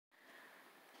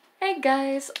Hey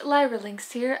guys, Lyra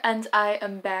Lynx here, and I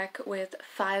am back with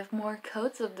 5 more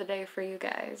codes of the day for you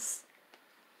guys.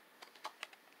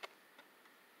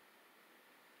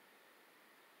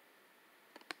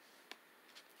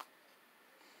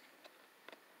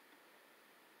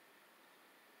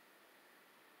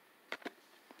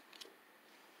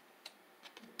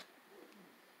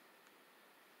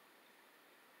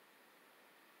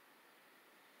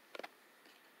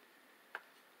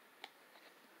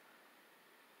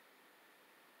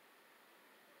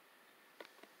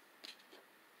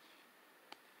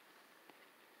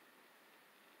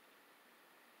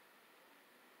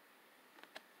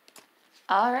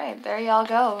 Alright, there y'all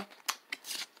go.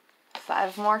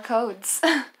 5 more codes.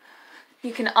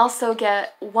 You can also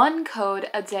get 1 code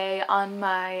a day on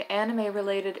my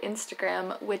anime-related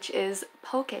Instagram, which is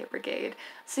Poke Brigade.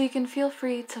 So you can feel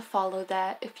free to follow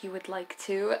that if you would like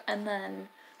to, and then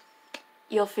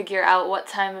you'll figure out what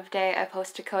time of day I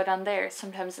post a code on there.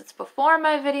 Sometimes it's before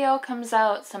my video comes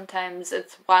out, sometimes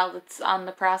it's while it's on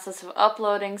the process of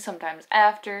uploading, sometimes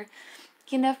after.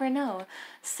 You never know.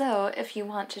 So if you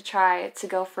want to try to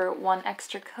go for 1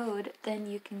 extra code, then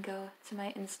you can go to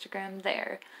my Instagram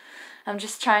there. I'm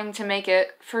just trying to make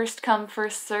it first come,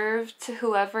 first serve to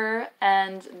whoever,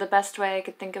 and the best way I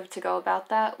could think of to go about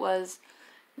that was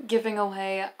giving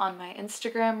away on my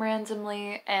Instagram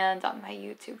randomly and on my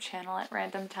YouTube channel at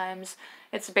random times.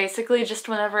 It's basically just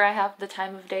whenever I have the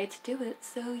time of day to do it,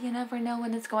 so you never know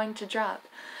when it's going to drop.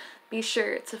 Be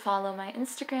sure to follow my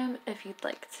Instagram if you'd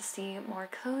like to see more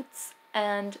codes,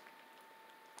 and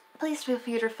please feel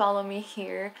free to follow me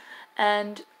here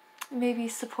and maybe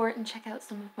support and check out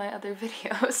some of my other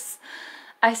videos.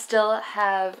 I still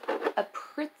have a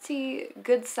pretty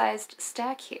good-sized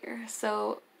stack here,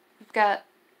 so I've got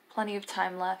plenty of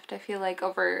time left. I feel like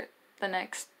over the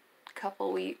next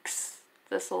couple weeks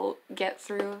this'll get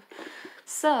through,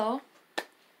 so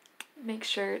make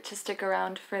sure to stick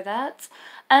around for that.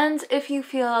 And if you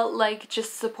feel like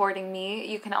just supporting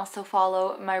me, you can also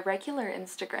follow my regular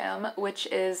Instagram, which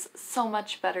is so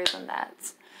much better than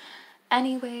that.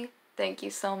 Anyway, thank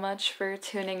you so much for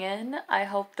tuning in. I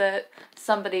hope that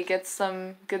somebody gets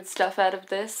some good stuff out of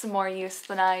this, more use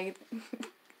than I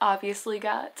obviously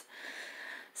got.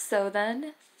 So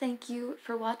then, thank you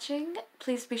for watching.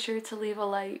 Please be sure to leave a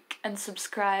like and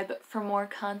subscribe for more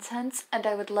content, and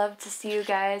I would love to see you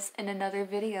guys in another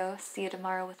video. See you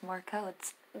tomorrow with more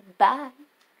codes. Bye!